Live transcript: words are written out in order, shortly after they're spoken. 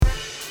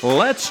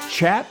Let's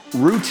chat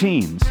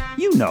routines.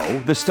 You know,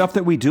 the stuff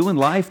that we do in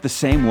life the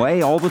same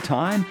way all the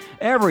time,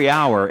 every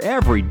hour,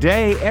 every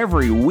day,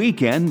 every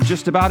weekend,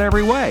 just about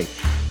every way.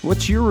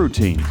 What's your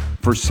routine?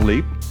 For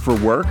sleep? For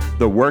work?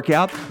 The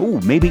workout? Ooh,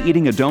 maybe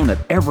eating a donut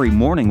every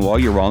morning while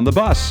you're on the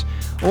bus.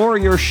 Or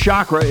your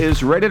chakra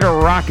is ready to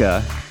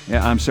rocka.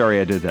 Yeah, I'm sorry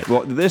I did that.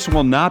 Well, this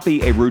will not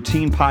be a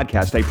routine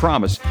podcast, I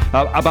promise,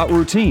 about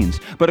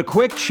routines, but a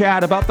quick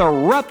chat about the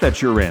rut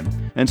that you're in.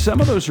 And some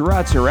of those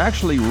ruts are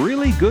actually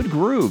really good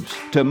grooves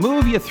to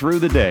move you through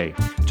the day,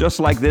 just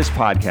like this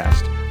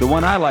podcast, the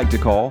one I like to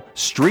call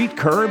Street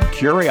Curb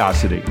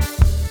Curiosity.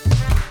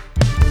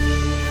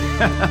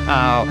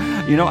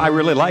 You know, I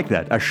really like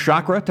that. A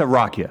chakra to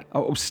rock you.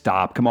 Oh,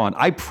 stop. Come on.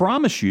 I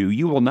promise you,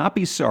 you will not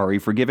be sorry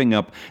for giving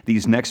up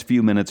these next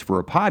few minutes for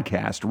a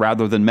podcast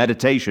rather than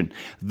meditation.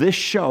 This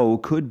show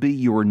could be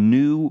your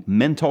new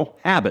mental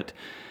habit,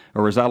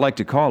 or as I like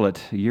to call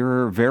it,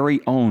 your very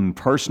own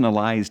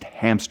personalized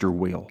hamster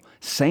wheel.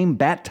 Same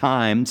bat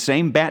time,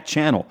 same bat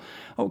channel.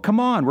 Oh, come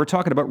on, we're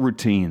talking about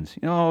routines.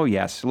 Oh,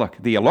 yes, look,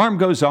 the alarm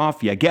goes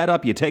off, you get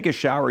up, you take a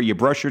shower, you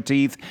brush your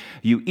teeth,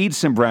 you eat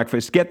some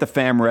breakfast, get the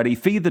fam ready,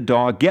 feed the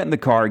dog, get in the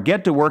car,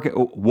 get to work.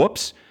 Oh,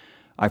 whoops,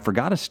 I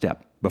forgot a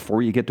step.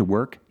 Before you get to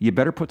work, you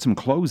better put some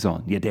clothes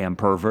on, you damn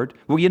pervert.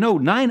 Well, you know,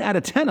 9 out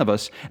of 10 of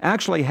us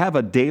actually have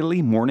a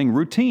daily morning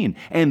routine,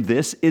 and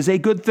this is a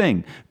good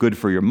thing. Good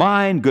for your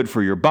mind, good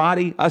for your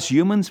body. Us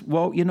humans,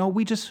 well, you know,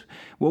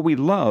 we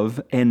love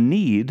and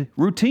need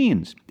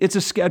routines. It's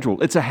a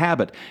schedule, it's a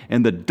habit,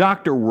 and the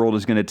doctor world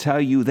is going to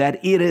tell you that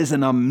it is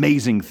an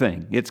amazing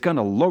thing. It's going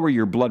to lower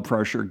your blood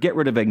pressure, get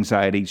rid of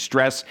anxiety,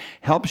 stress,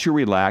 helps you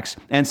relax,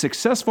 and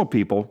successful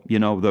people, you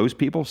know, those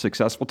people,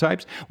 successful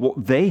types, well,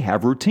 they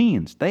have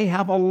routines. They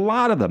have a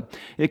lot of them.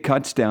 It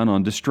cuts down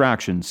on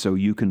distractions so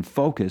you can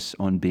focus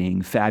on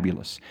being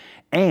fabulous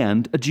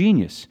and a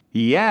genius.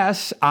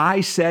 Yes,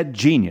 I said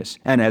genius.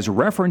 And as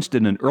referenced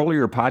in an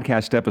earlier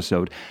podcast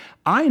episode,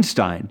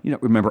 Einstein, you know,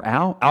 remember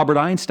Albert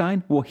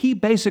Einstein? Well, he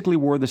basically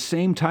wore the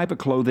same type of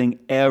clothing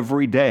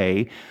every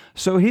day,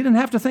 so he didn't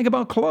have to think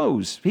about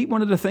clothes. He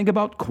wanted to think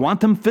about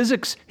quantum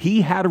physics.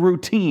 He had a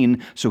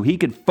routine so he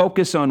could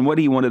focus on what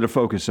he wanted to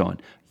focus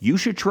on. You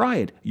should try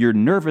it. Your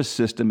nervous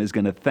system is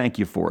going to thank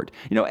you for it.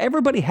 You know,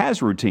 everybody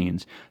has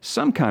routines,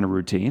 some kind of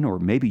routine, or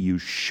maybe you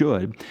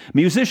should.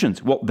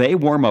 Musicians, well, they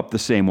warm up the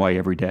same way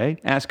every day.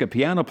 Ask a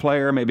piano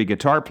player, maybe a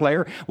guitar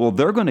player, well,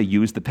 they're going to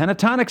use the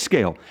pentatonic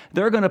scale.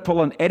 They're going to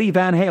pull an Eddie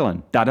Van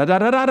Halen.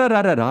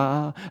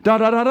 Da-da-da-da-da-da-da-da,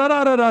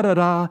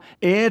 da-da-da-da-da-da-da-da.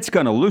 It's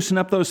going to loosen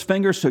up those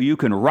fingers so you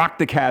can rock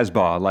the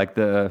Casbah like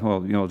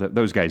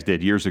those guys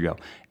did years ago.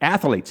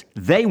 Athletes,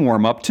 they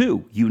warm up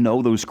too. You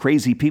know those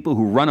crazy people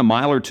who run a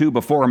mile or two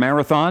before a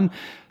marathon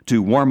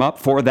to warm up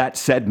for that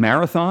said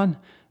marathon?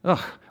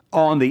 Ugh.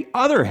 On the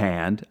other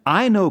hand,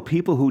 I know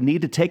people who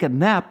need to take a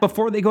nap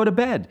before they go to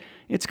bed.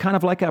 It's kind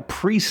of like a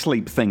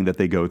pre-sleep thing that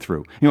they go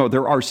through. You know,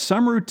 there are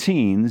some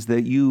routines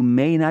that you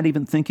may not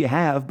even think you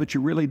have, but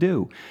you really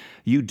do.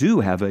 You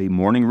do have a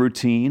morning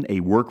routine, a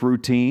work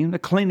routine, a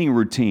cleaning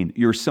routine,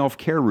 your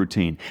self-care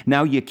routine.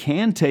 Now, you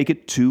can take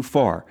it too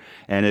far.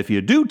 And if you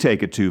do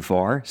take it too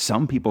far,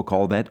 some people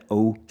call that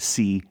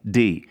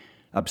OCD,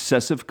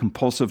 obsessive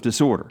compulsive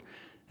disorder.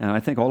 And I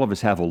think all of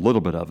us have a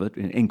little bit of it,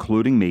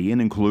 including me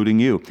and including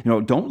you. You know,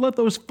 don't let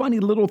those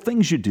funny little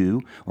things you do,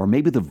 or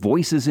maybe the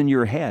voices in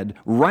your head,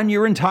 run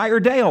your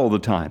entire day all the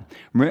time.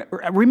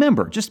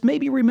 Remember, just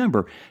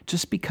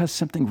because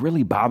something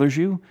really bothers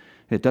you,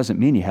 it doesn't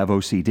mean you have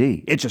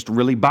OCD. It just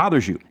really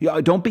bothers you.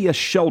 Don't be a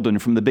Sheldon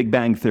from The Big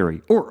Bang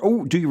Theory.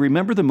 Or do you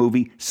remember the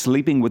movie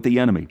Sleeping with the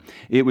Enemy?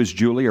 It was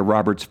Julia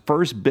Roberts'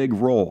 first big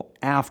role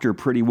after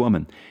Pretty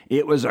Woman.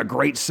 It was a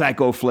great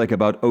psycho flick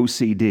about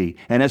OCD.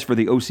 And as for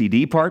the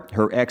OCD part,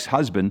 her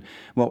ex-husband,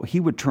 well, he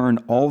would turn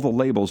all the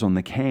labels on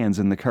the cans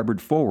in the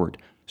cupboard forward.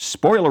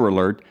 Spoiler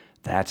alert,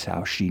 that's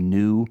how she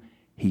knew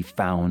he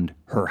found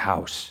her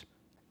house.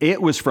 It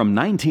was from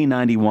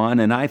 1991,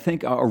 and I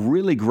think a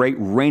really great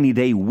rainy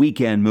day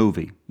weekend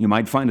movie. You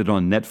might find it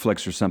on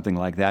Netflix or something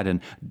like that,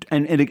 and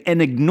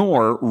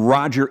ignore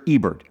Roger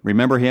Ebert.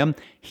 Remember him?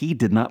 He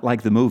did not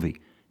like the movie.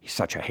 He's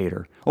such a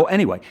hater. Oh,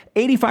 anyway,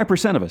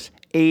 85% of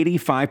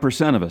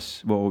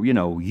us, well, you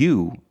know,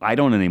 I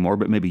don't anymore,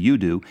 but maybe you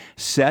do,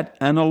 set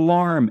an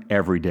alarm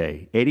every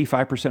day.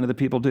 85% of the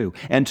people do.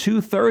 And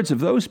 2/3 of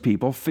those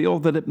people feel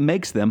that it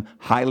makes them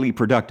highly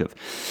productive.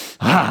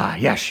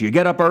 Yes, you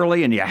get up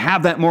early and you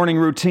have that morning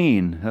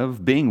routine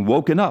of being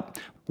woken up,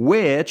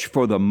 which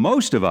for the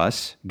most of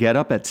us get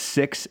up at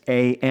 6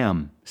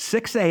 a.m.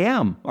 6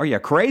 a.m.? Are you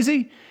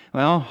crazy?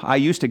 Well, I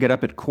used to get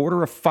up at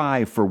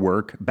 4:45 for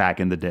work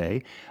back in the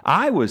day.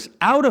 I was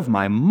out of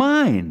my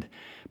mind,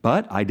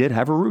 but I did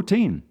have a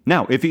routine.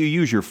 Now, if you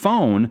use your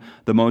phone,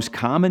 the most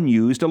common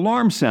used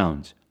alarm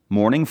sounds: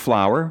 Morning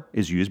Flower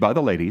is used by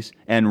the ladies,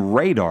 and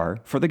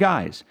Radar for the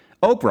guys.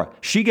 Oprah,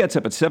 she gets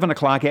up at 7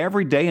 o'clock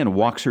every day and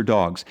walks her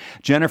dogs.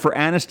 Jennifer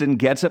Aniston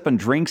gets up and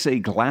drinks a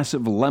glass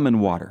of lemon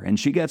water, and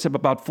she gets up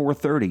about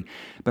 4:30.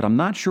 But I'm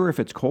not sure if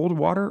it's cold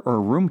water or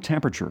room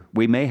temperature.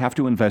 We may have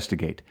to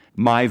investigate.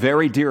 My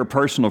very dear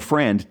personal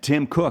friend,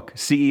 Tim Cook,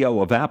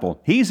 CEO of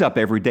Apple, he's up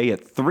every day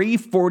at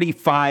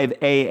 3:45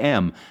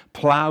 a.m.,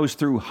 plows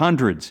through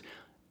hundreds,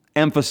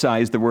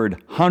 emphasize the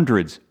word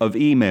hundreds of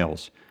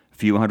emails.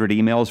 Few hundred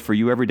emails for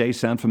you every day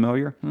sound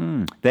familiar?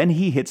 Then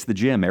he hits the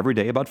gym every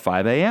day about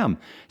 5 a.m.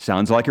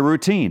 Sounds like a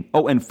routine.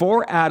 Oh, and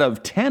 4 out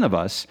of 10 of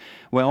us,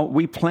 well,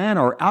 we plan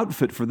our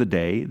outfit for the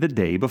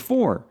day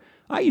before.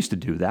 I used to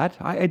do that.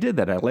 I did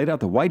that. I laid out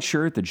the white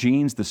shirt, the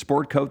jeans, the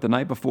sport coat the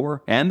night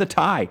before, and the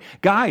tie.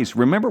 Guys,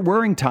 remember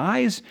wearing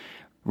ties?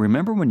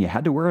 Remember when you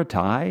had to wear a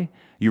tie?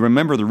 You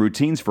remember the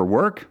routines for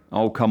work?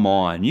 Oh, come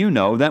on. You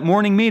know, that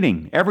morning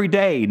meeting every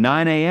day,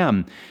 9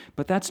 a.m.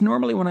 But that's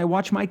normally when I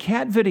watch my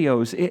cat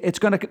videos. It's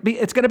going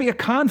to be a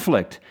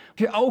conflict.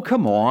 Oh,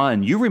 come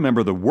on. You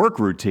remember the work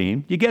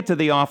routine. You get to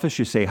the office,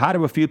 you say hi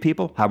to a few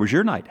people. How was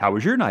your night? How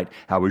was your night?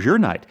 How was your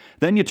night?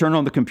 Then you turn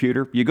on the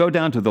computer, you go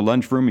down to the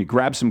lunchroom, you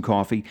grab some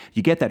coffee,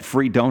 you get that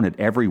free donut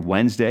every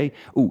Wednesday.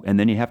 Ooh, and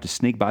then you have to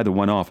sneak by the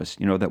one office.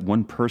 You know, that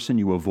one person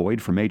you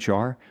avoid from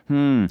HR?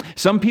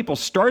 Some people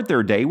start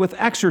their day with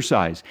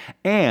exercise.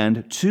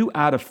 And 2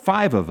 out of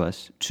 5 of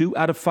us, 2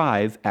 out of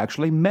 5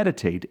 actually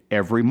meditate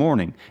every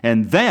morning.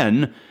 And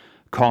then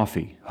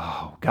coffee.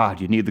 Oh,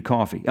 God, you need the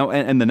coffee. Oh,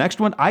 and the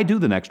next one, I do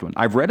the next one.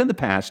 I've read in the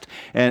past,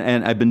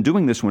 and I've been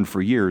doing this one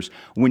for years.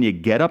 When you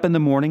get up in the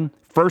morning,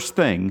 first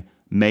thing,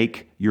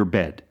 make your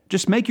bed.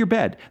 Just make your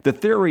bed. The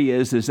theory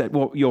is that,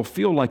 well, you'll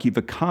feel like you've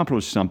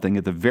accomplished something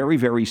at the very,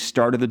 very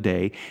start of the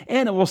day,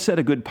 and it will set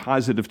a good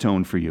positive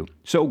tone for you.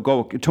 So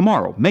go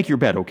tomorrow, make your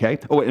bed, okay?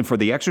 Oh, and for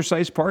the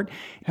exercise part,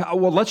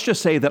 well, let's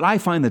just say that I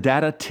find the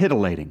data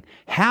titillating.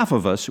 Half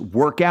of us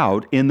work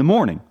out in the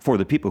morning. For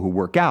the people who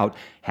work out,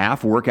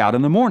 half work out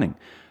in the morning.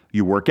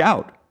 You work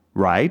out,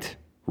 right?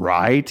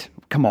 Right?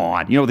 Come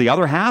on. You know, the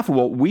other half,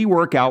 well, we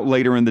work out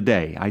later in the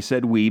day. I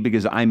said we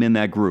because I'm in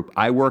that group.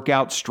 I work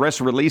out,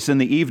 stress release in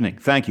the evening.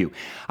 Thank you.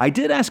 I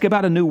did ask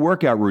about a new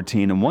workout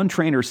routine, and one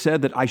trainer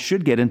said that I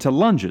should get into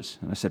lunges.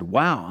 And I said,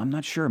 wow, I'm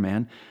not sure,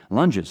 man.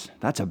 Lunges,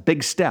 that's a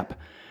big step.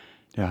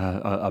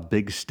 A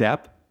big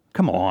step?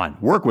 Come on,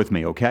 work with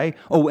me, okay?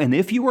 Oh, and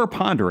if you are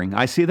pondering,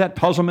 I see that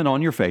puzzlement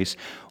on your face.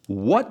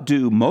 What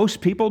do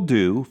most people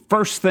do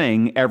first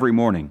thing every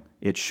morning?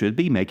 It should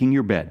be making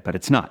your bed, but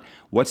it's not.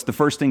 What's the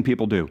first thing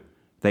people do?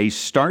 They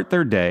start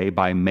their day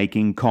by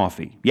making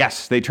coffee.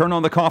 Yes, they turn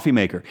on the coffee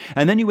maker.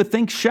 And then you would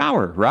think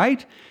shower,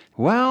 right?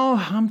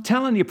 Well, I'm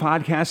telling you,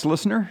 podcast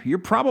listener, you're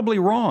probably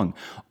wrong.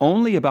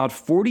 Only about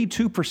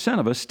 42%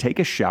 of us take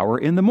a shower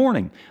in the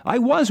morning. I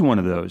was one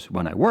of those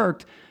when I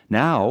worked.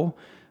 Now,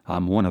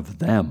 I'm one of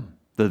them.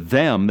 The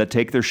them that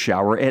take their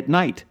shower at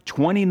night.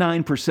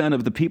 29%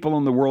 of the people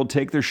in the world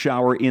take their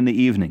shower in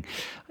the evening.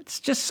 It's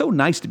just so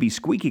nice to be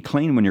squeaky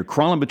clean when you're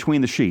crawling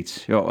between the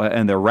sheets.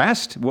 And the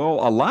rest,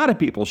 well, a lot of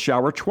people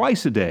shower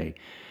twice a day.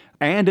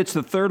 And it's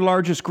the third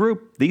largest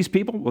group. These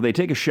people, well, they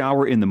take a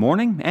shower in the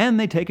morning and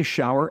they take a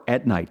shower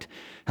at night.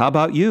 How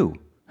about you?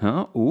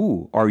 Huh?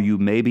 Ooh, are you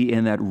maybe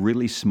in that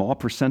really small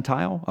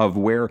percentile of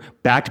where,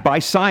 backed by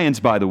science,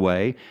 by the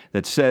way,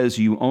 that says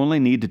you only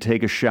need to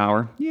take a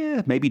shower,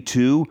 maybe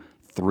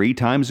 2-3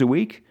 times a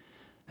week?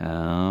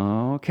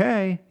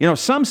 Okay. You know,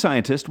 some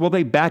scientists, well,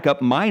 they back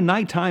up my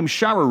nighttime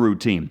shower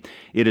routine.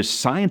 It is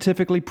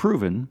scientifically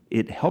proven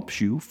it helps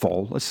you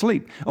fall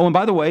asleep. Oh, and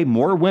by the way,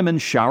 more women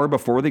shower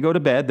before they go to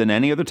bed than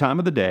any other time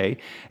of the day,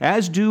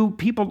 as do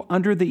people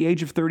under the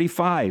age of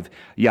 35.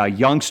 Yeah,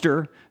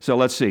 youngster. So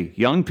let's see.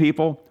 Young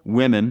people,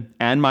 women,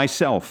 and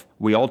myself,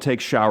 we all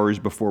take showers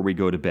before we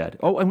go to bed.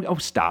 Oh,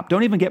 stop.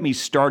 Don't even get me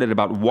started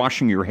about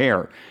washing your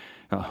hair.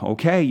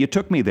 Okay, you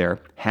took me there.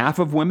 Half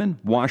of women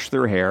wash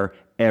their hair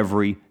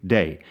every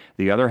day.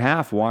 The other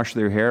half wash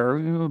their hair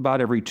about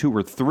every 2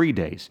 or 3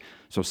 days.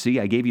 So see,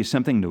 I gave you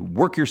something to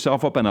work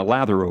yourself up in a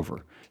lather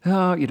over.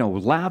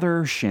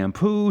 Lather,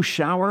 shampoo,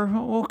 shower.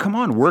 Oh, come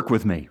on, work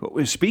with me.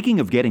 Speaking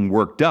of getting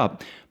worked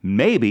up,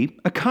 maybe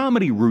a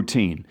comedy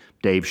routine.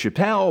 Dave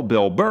Chappelle,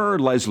 Bill Burr,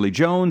 Leslie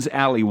Jones,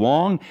 Ali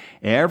Wong,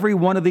 every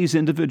one of these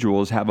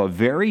individuals have a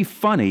very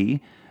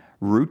funny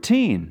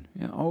routine.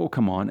 Oh,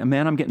 come on.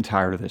 Man, I'm getting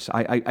tired of this.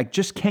 I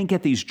just can't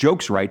get these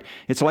jokes right.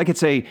 It's like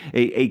it's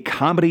a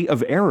comedy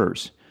of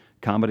errors.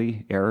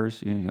 Comedy,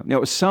 errors.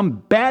 Some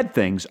bad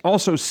things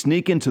also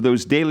sneak into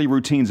those daily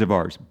routines of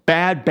ours.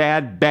 Bad,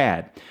 bad,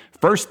 bad.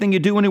 First thing you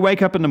do when you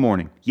wake up in the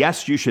morning.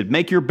 Yes, you should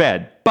make your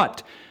bed,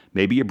 but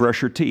maybe you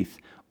brush your teeth.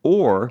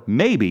 Or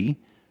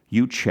maybe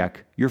you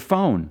check your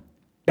phone.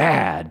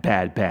 Bad,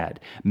 bad, bad.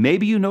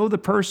 Maybe you know the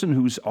person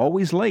who's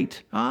always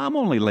late. I'm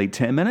only late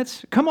 10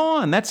 minutes. Come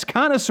on, that's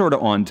kind of sort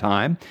of on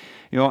time.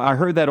 I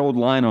heard that old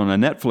line on a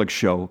Netflix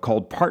show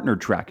called Partner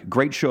Track.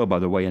 Great show, by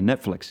the way, on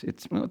Netflix.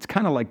 It's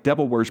kind of like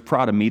Devil Wears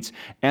Prada meets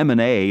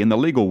M&A in the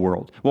legal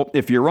world. Well,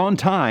 if you're on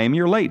time,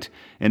 you're late.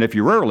 And if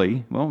you're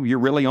early, well, you're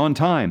really on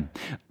time.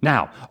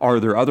 Now, are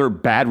there other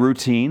bad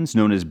routines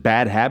known as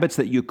bad habits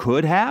that you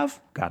could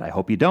have? God, I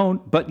hope you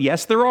don't. But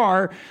yes, there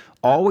are.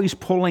 Always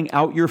pulling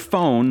out your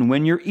phone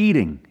when you're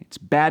eating. It's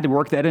bad to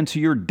work that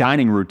into your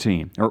dining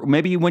routine. Or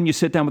maybe when you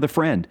sit down with a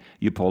friend,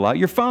 you pull out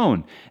your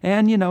phone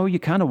and, you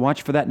kind of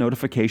watch for that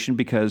notification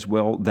because,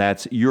 well,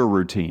 that's your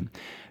routine.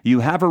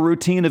 You have a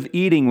routine of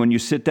eating when you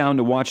sit down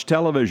to watch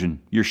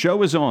television. Your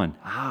show is on.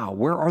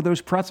 Where are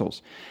those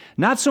pretzels?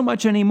 Not so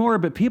much anymore,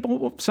 but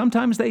people,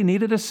 sometimes they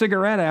needed a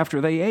cigarette after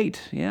they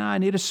ate. Yeah, I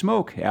need a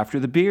smoke after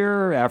the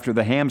beer, after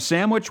the ham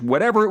sandwich,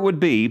 whatever it would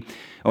be.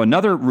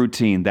 Another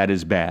routine that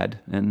is bad,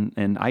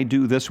 and I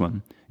do this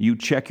one. You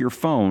check your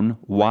phone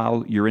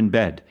while you're in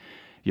bed.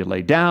 You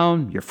lay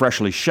down, you're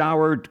freshly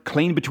showered,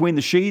 clean between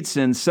the sheets,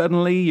 and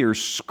suddenly you're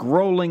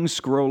scrolling.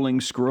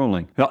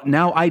 Well,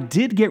 now, I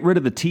did get rid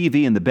of the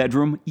TV in the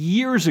bedroom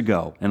years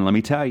ago, and let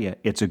me tell you,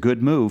 it's a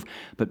good move.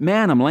 But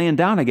man, I'm laying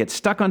down, I get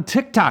stuck on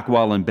TikTok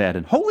while in bed,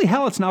 and holy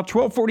hell, it's now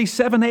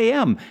 12:47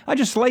 a.m. I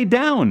just laid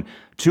down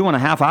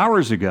 2.5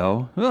 hours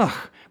ago.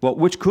 Well,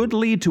 which could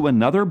lead to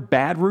another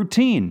bad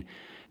routine.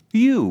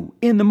 You,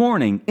 in the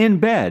morning, in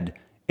bed,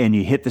 and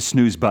you hit the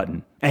snooze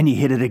button, and you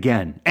hit it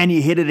again, and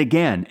you hit it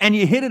again, and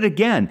you hit it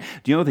again.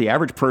 Do you know the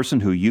average person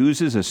who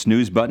uses a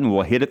snooze button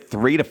will hit it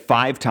 3 to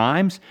 5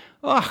 times?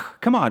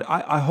 Come on,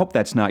 I hope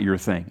that's not your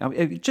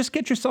thing. Just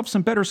get yourself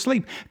some better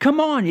sleep. Come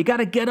on, you got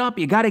to get up,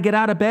 you got to get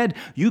out of bed.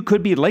 You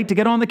could be late to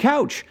get on the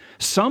couch.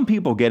 Some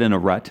people get in a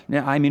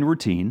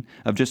routine,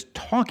 of just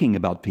talking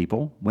about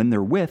people when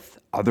they're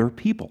with other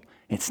people.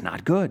 It's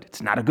not good.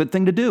 It's not a good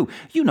thing to do.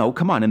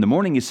 Come on, in the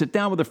morning you sit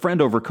down with a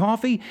friend over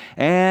coffee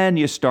and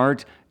you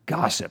start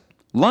gossip.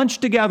 Lunch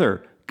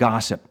together,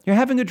 gossip. You're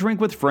having a drink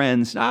with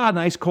friends,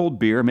 nice cold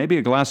beer, maybe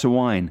a glass of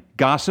wine.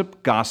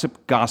 Gossip,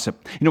 gossip,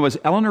 gossip. As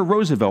Eleanor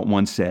Roosevelt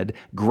once said,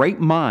 great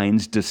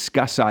minds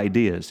discuss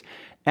ideas.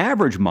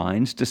 Average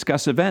minds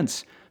discuss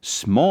events.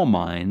 Small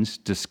minds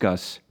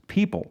discuss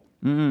people.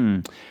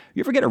 You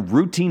ever get a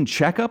routine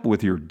checkup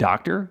with your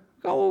doctor?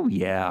 Oh,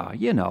 yeah,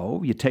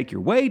 you take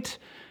your weight,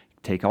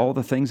 take all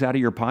the things out of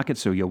your pocket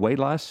so you weigh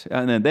less.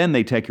 And then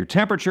they take your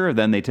temperature,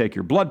 then they take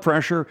your blood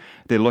pressure,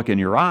 they look in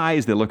your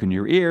eyes, they look in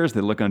your ears,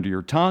 they look under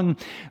your tongue.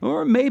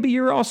 Or maybe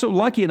you're also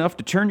lucky enough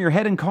to turn your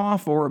head and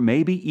cough, or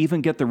maybe even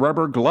get the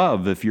rubber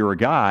glove if you're a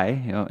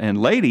guy. And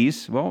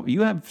ladies, well,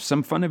 you have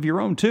some fun of your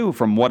own too,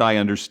 from what I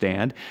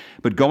understand.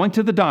 But going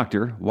to the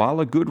doctor, while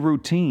a good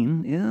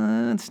routine,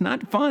 it's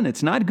not fun,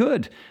 it's not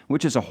good,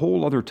 which is a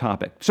whole other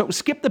topic. So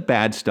skip the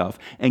bad stuff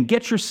and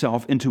get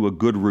yourself into a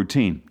good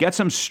routine. Get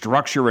some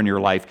structure in your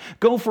life.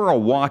 Go for a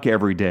walk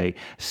every day.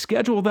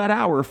 Schedule that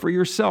hour for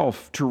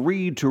yourself to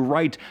read, to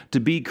write, to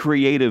be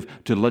creative,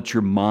 to let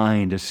your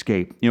mind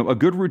escape. A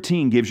good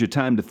routine gives you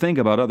time to think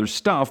about other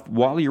stuff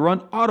while you're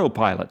on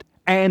autopilot.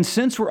 And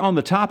since we're on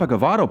the topic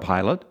of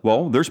autopilot,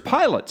 well, there's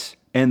pilots,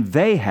 and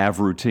they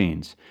have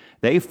routines.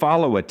 They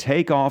follow a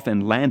takeoff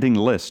and landing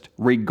list.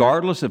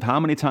 Regardless of how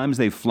many times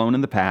they've flown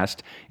in the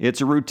past,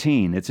 it's a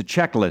routine, it's a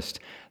checklist.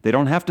 They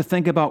don't have to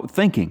think about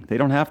thinking. They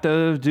don't have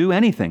to do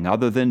anything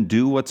other than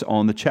do what's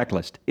on the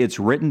checklist. It's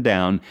written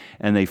down,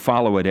 and they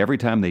follow it every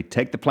time they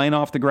take the plane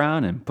off the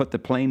ground and put the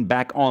plane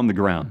back on the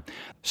ground.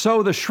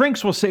 So the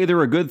shrinks will say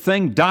they're a good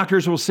thing,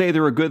 doctors will say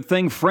they're a good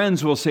thing,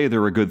 friends will say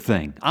they're a good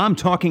thing. I'm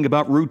talking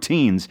about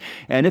routines.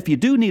 And if you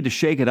do need to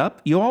shake it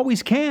up, you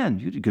always can.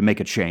 You can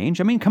make a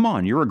change. I mean, come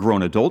on, you're a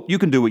grown adult. You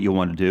can do what you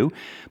want to do.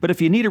 But if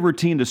you need a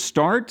routine to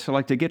start,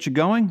 like to get you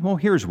going, well,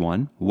 here's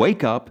one.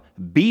 Wake up,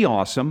 be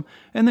awesome,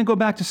 and then go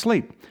back to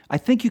sleep. I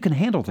think you can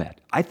handle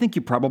that. I think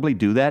you probably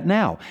do that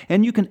now.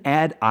 And you can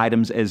add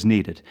items as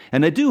needed.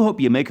 And I do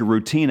hope you make a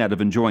routine out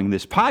of enjoying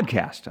this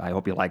podcast. I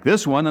hope you like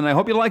this one, and I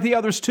hope you like the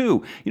others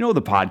too.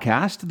 The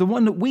podcast, the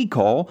one that we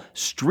call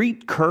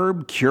Street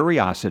Curb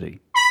Curiosity.